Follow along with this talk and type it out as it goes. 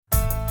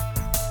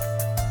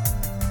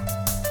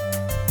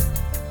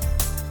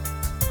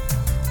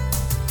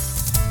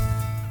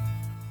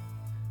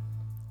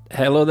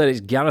Hello there, it's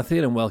Gareth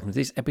here and welcome to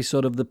this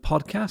episode of the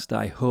podcast.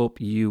 I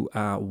hope you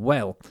are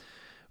well.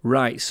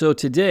 Right, so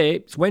today,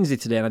 it's Wednesday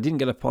today and I didn't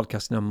get a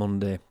podcast on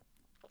Monday.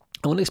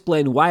 I want to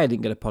explain why I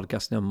didn't get a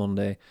podcast on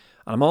Monday.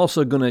 And I'm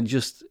also going to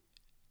just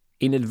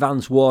in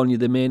advance warn you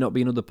there may not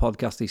be another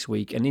podcast this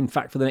week. And in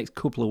fact, for the next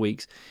couple of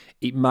weeks,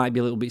 it might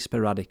be a little bit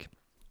sporadic.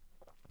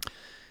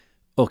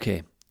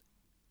 Okay.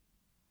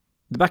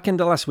 The back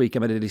end of last week, I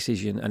made a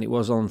decision, and it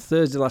was on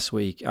Thursday last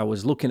week. I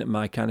was looking at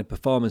my kind of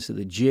performance at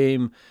the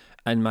gym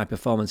and my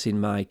performance in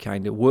my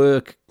kind of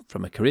work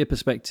from a career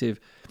perspective,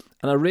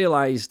 and I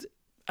realised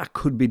I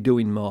could be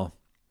doing more.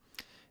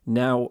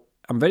 Now,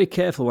 I'm very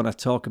careful when I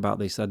talk about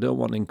this. I don't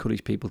want to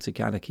encourage people to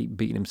kind of keep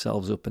beating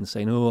themselves up and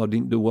saying, oh, I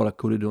didn't do what I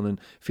could have done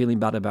and feeling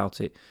bad about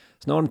it.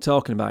 It's not what I'm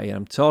talking about here.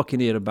 I'm talking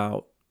here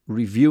about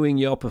reviewing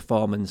your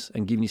performance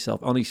and giving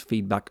yourself honest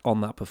feedback on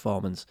that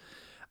performance.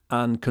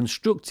 And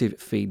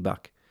constructive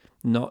feedback,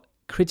 not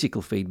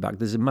critical feedback.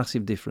 There's a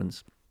massive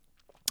difference.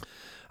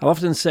 I've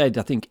often said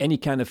I think any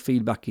kind of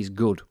feedback is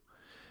good,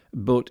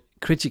 but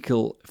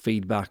critical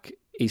feedback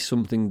is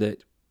something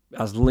that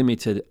has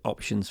limited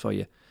options for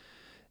you.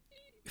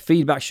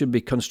 Feedback should be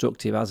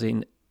constructive, as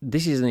in,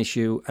 this is an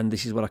issue and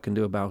this is what I can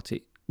do about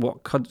it. What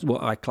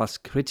I class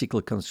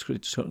critical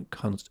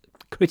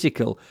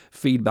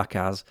feedback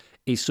as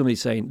is somebody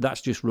saying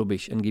that's just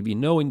rubbish and give you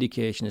no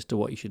indication as to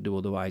what you should do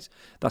otherwise.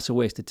 That's a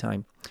waste of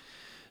time.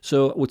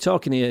 So we're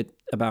talking here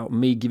about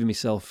me giving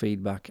myself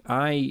feedback.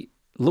 I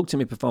looked at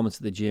my performance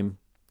at the gym.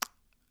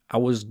 I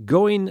was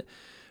going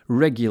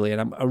regularly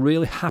and I'm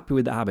really happy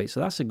with the habit.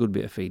 So that's a good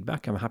bit of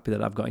feedback. I'm happy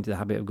that I've got into the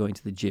habit of going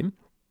to the gym.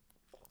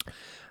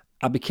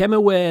 I became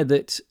aware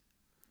that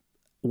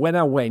when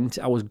I went,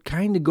 I was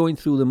kind of going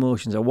through the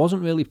motions. I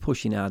wasn't really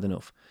pushing hard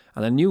enough.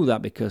 And I knew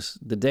that because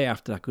the day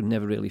after I could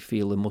never really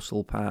feel the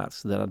muscle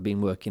parts that I'd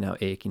been working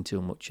out aching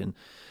too much. And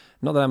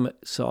not that I'm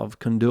sort of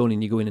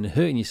condoning you going and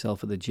hurting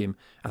yourself at the gym.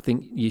 I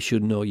think you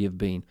should know you've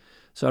been.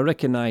 So I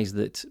recognised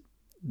that,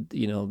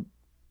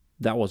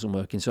 that wasn't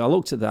working. So I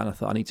looked at that and I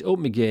thought I need to up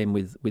my game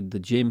with the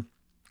gym.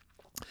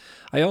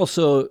 I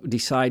also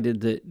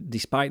decided that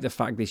despite the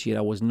fact this year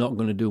I was not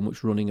going to do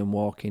much running and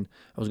walking,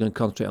 I was going to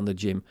concentrate on the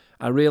gym.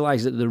 I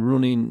realised that the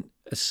running,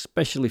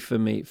 especially for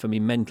me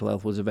mental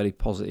health, was a very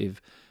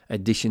positive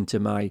addition to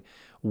my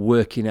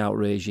working out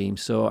regime.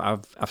 So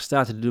I've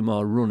started to do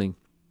more running.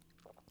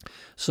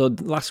 So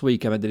last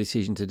week I made the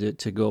decision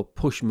to go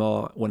push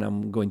more when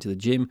I'm going to the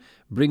gym,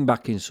 bring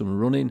back in some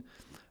running,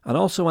 and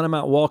also when I'm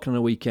out walking on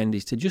a weekend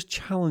is to just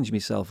challenge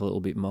myself a little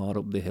bit more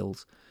up the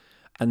hills.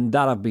 And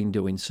that I've been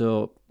doing.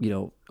 So,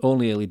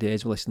 only early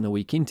days, we're less than a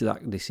week into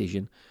that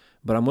decision.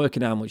 But I'm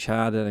working out much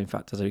harder. In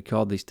fact, as I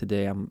record this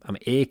today, I'm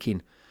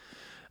aching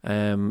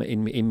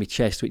in my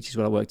chest, which is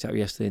what I worked out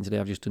yesterday. And today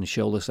I've just done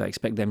shoulders, so I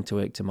expect them to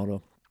ache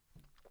tomorrow.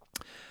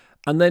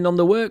 And then on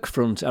the work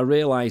front, I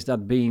realised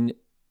I'd been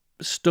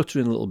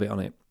stuttering a little bit on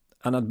it.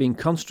 And I'd been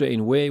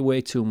concentrating way,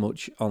 way too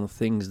much on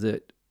things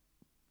that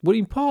were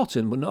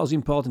important, but not as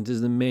important as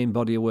the main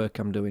body of work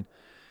I'm doing.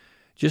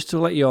 Just to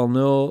let you all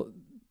know,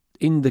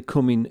 in the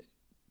coming,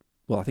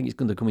 I think it's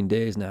going to coming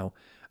days now,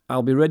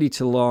 I'll be ready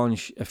to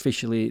launch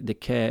officially the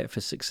Care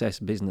for Success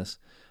business.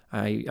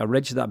 I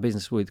registered that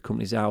business with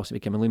Companies House. It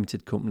became a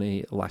limited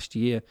company last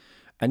year.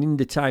 And in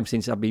the time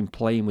since, I've been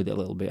playing with it a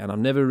little bit. And I've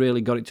never really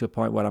got it to a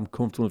point where I'm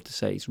comfortable enough to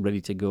say it's ready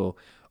to go.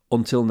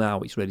 Until now,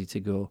 it's ready to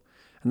go.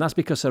 And that's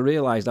because I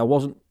realised I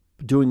wasn't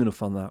doing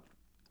enough on that.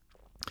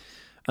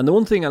 And the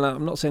one thing, and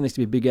I'm not saying this to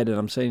be big-headed,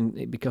 I'm saying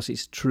it because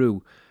it's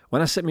true.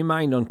 When I set my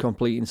mind on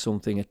completing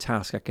something, a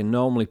task, I can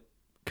normally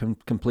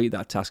complete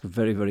that task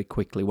very, very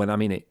quickly when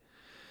I'm in it.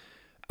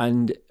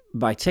 And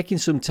by taking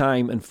some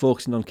time and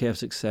focusing on Care for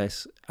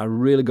Success, I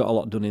really got a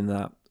lot done in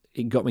that.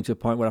 It got me to a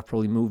point where I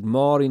probably moved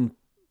more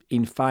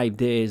in 5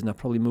 days and I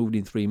probably moved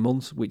in 3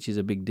 months, which is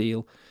a big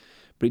deal.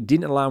 But it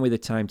didn't allow me the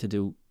time to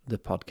do the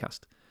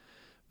podcast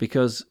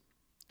because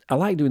I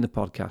like doing the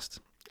podcast.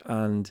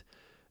 And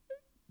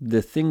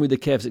the thing with the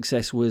Care for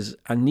Success was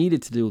I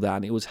needed to do that,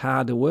 and it was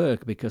harder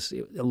work because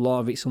a lot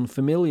of it's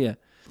unfamiliar.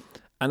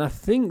 And I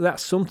think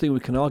that's something we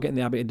can all get in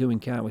the habit of doing,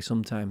 can't we,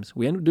 sometimes?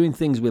 We end up doing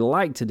things we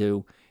like to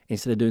do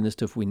instead of doing the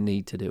stuff we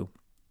need to do.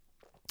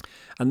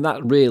 And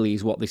that really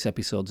is what this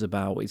episode's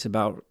about. It's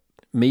about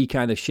me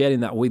kind of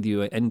sharing that with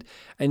you and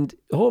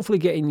hopefully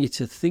getting you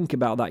to think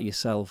about that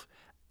yourself.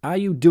 Are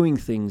you doing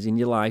things in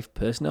your life,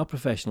 personally or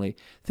professionally,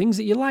 things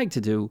that you like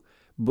to do,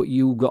 but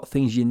you've got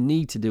things you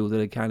need to do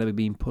that are kind of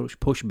being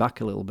pushed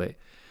back a little bit?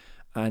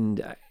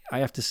 And I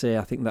have to say,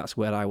 I think that's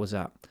where I was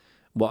at.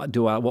 What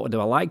do I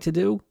like to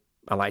do?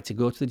 I like to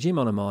go to the gym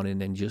on a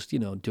morning and just,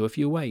 do a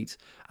few weights.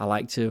 I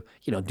like to,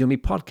 do my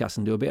podcast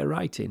and do a bit of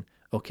writing.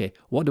 Okay,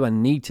 what do I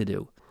need to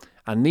do?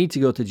 I need to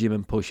go to the gym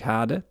and push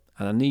harder,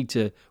 and I need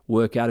to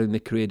work out in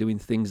the career doing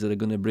things that are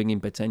going to bring in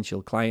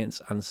potential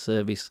clients and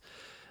service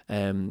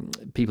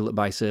people that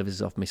buy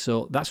services off me.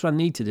 So that's what I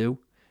need to do.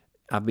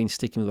 I've been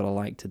sticking with what I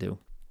like to do.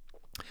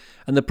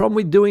 And the problem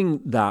with doing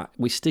that,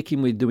 with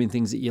sticking with doing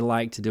things that you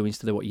like to do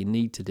instead of what you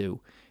need to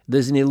do,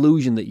 there's an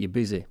illusion that you're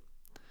busy.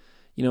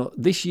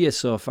 This year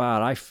so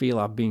far, I feel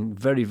I've been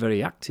very,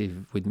 very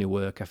active with my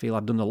work. I feel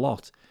I've done a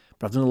lot,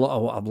 but I've done a lot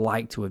of what I'd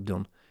like to have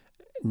done.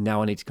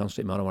 Now I need to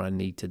concentrate more on what I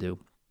need to do.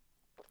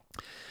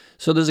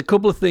 So there's a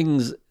couple of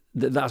things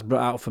that's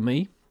brought out for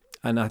me.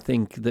 And I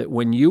think that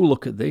when you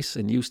look at this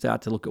and you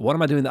start to look at what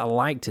am I doing that I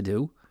like to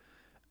do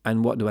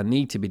and what do I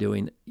need to be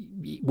doing,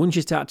 once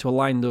you start to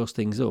align those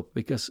things up,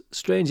 because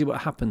strangely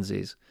what happens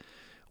is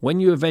when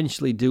you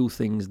eventually do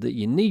things that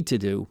you need to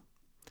do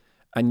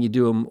and you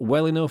do them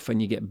well enough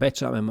and you get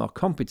better at them and more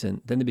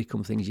competent, then they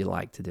become things you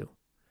like to do.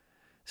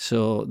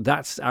 So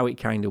that's how it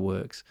kind of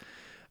works.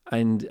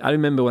 And I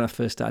remember when I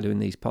first started doing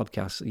these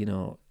podcasts,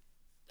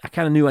 I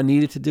kind of knew I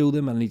needed to do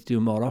them. I needed to do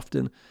them more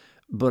often.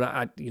 But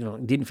I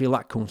didn't feel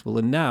that comfortable.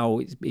 And now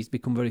it's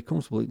become very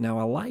comfortable. Now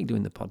I like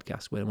doing the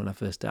podcast. When I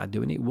first started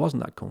doing it, it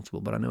wasn't that comfortable.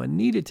 But I know I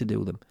needed to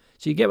do them.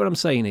 So you get what I'm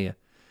saying here.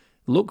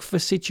 Look for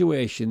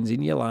situations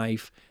in your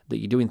life that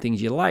you're doing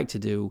things you like to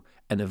do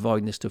and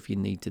avoiding the stuff you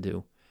need to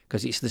do.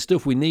 Because it's the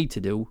stuff we need to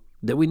do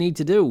that we need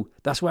to do.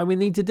 That's why we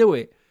need to do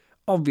it.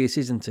 Obvious,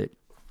 isn't it?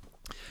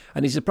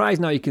 And it's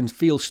surprised now you can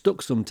feel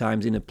stuck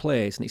sometimes in a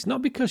place. And it's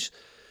not because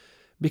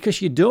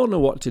you don't know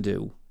what to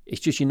do.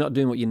 It's just you're not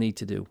doing what you need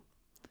to do.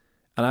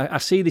 And I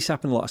see this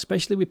happen a lot,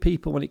 especially with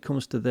people when it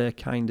comes to their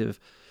kind of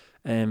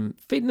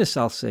fitness,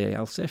 I'll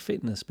say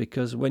fitness,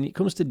 because when it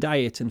comes to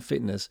diet and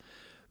fitness,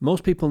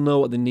 most people know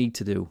what they need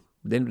to do.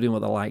 They're not doing what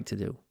they like to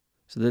do.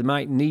 So they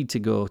might need to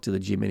go to the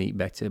gym and eat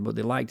better, but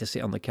they like to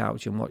sit on the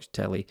couch and watch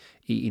telly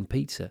eating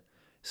pizza.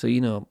 So,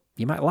 you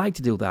might like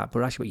to do that,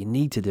 but actually what you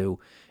need to do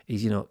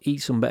is,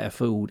 eat some better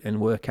food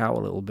and work out a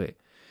little bit.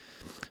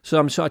 So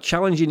I'm sort of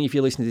challenging you, if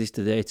you're listening to this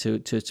today,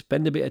 to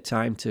spend a bit of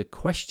time to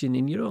question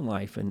in your own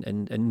life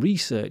and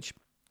research.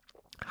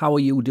 How are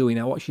you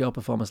doing? What's your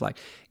performance like?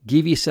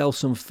 Give yourself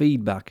some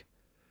feedback.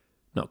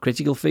 Not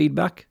critical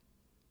feedback,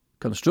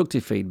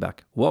 constructive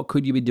feedback. What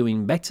could you be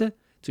doing better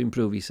to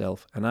improve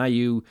yourself? And are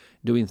you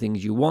doing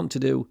things you want to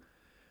do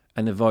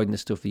and avoiding the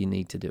stuff that you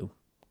need to do?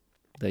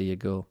 There you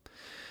go.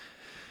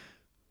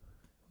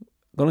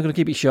 I'm not going to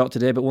keep it short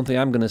today, but one thing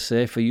I'm going to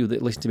say for you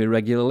that listen to me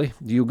regularly,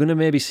 you're going to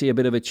maybe see a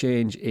bit of a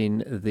change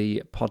in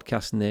the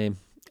podcast name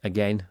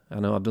again.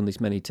 I know I've done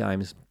this many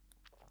times.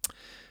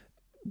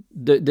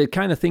 The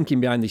kind of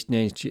thinking behind this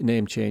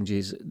name change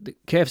is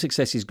Care for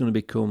Success is going to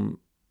become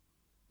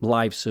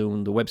live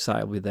soon. The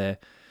website will be there.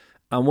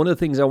 And one of the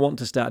things I want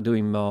to start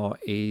doing more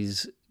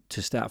is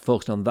to start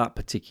focusing on that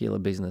particular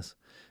business.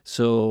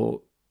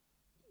 So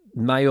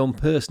my own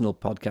personal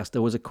podcast,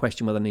 there was a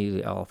question whether I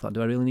needed it all. I thought,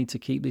 do I really need to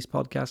keep this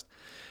podcast?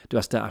 Do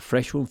I start a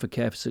fresh one for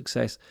Care for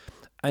Success?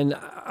 And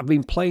I've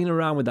been playing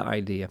around with that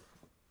idea.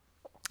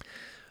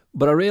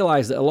 But I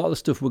realised that a lot of the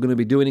stuff we're going to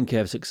be doing in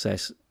Care for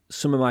Success,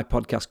 some of my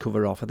podcasts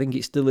cover off. I think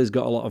it still has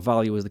got a lot of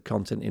value as the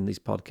content in this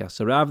podcast.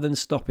 So rather than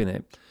stopping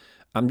it,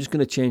 I'm just going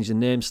to change the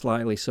name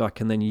slightly so I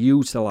can then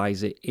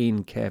utilise it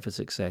in Care for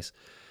Success.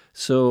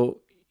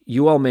 So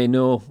you all may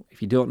know,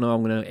 if you don't know,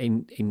 I'm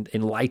going to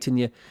enlighten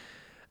you.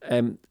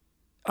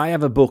 I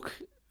have a book,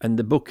 and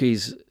the book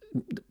is,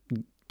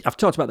 I've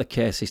talked about the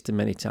care system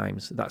many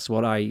times. That's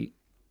what I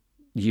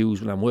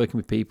use when I'm working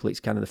with people. It's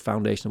kind of the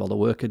foundation of all the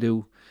work I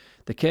do.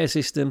 The care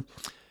system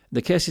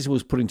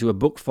was put into a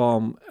book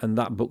form, and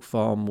that book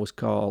form was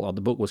called, or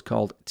the book was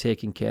called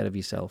Taking Care of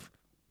Yourself.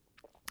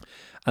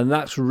 And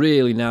that's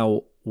really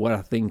now what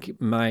I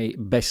think my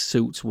best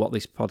suits what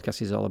this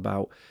podcast is all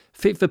about.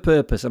 Fit for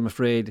purpose, I'm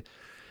afraid.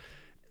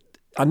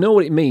 I know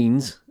what it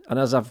means. And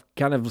as I've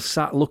kind of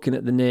sat looking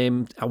at the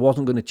name, I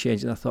wasn't going to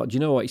change it. And I thought, do you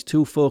know what? It's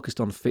too focused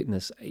on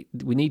fitness.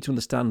 We need to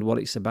understand what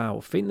it's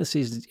about. Fitness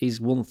is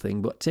one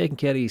thing, but taking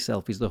care of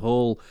yourself is the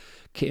whole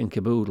kit and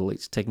caboodle.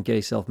 It's taking care of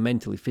yourself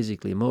mentally,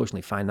 physically,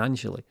 emotionally,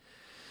 financially.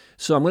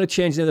 So I'm going to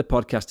change the other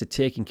podcast to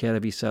Taking Care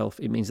of Yourself.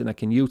 It means that I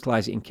can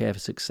utilise it in Care for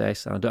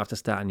Success, and I don't have to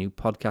start a new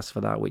podcast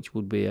for that, which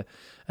would be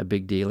a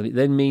big deal. And it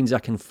then means I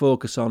can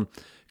focus on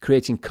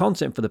creating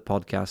content for the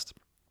podcast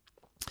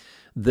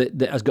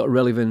that has got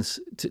relevance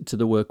to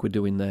the work we're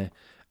doing there.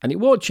 And it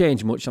won't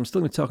change much. I'm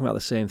still going to talk about the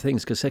same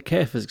things because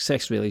Care for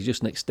Success really is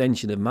just an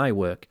extension of my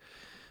work.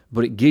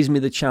 But it gives me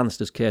the chance,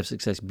 does Care for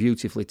Success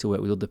beautifully, to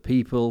work with other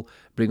people,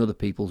 bring other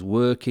people's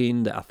work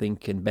in that I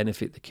think can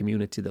benefit the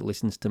community that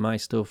listens to my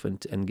stuff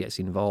and gets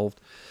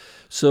involved.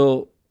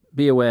 So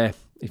be aware,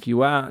 if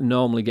you are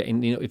normally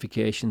getting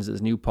notifications that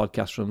there's a new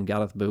podcast from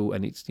Gareth Boo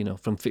and it's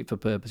from Fit for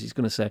Purpose, it's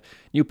going to say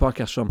new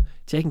podcast from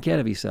Taking Care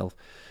of Yourself.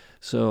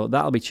 So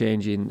that'll be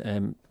changing.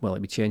 It'll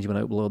be changing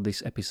when I upload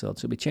this episode.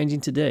 So it'll be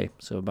changing today.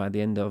 So by the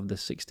end of the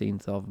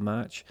 16th of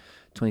March,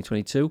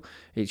 2022,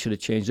 it should have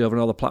changed over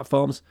on all the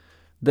platforms.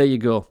 There you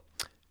go.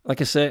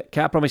 Like I say,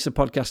 can't promise a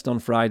podcast on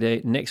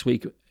Friday. Next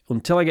week,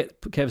 until I get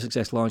Care for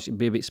Success launched, it'll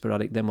be a bit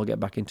sporadic. Then we'll get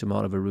back into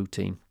more of a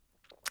routine.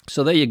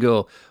 So there you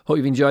go. Hope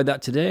you've enjoyed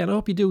that today, and I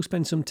hope you do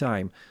spend some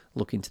time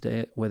looking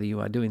today whether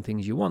you are doing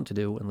things you want to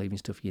do and leaving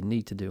stuff you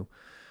need to do.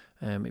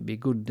 It'd be a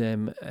good,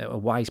 a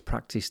wise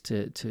practice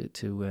to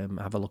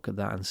have a look at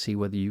that and see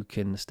whether you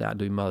can start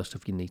doing more of the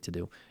stuff you need to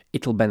do.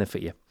 It'll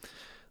benefit you.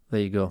 There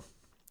you go.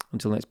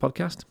 Until next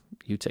podcast,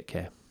 you take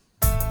care.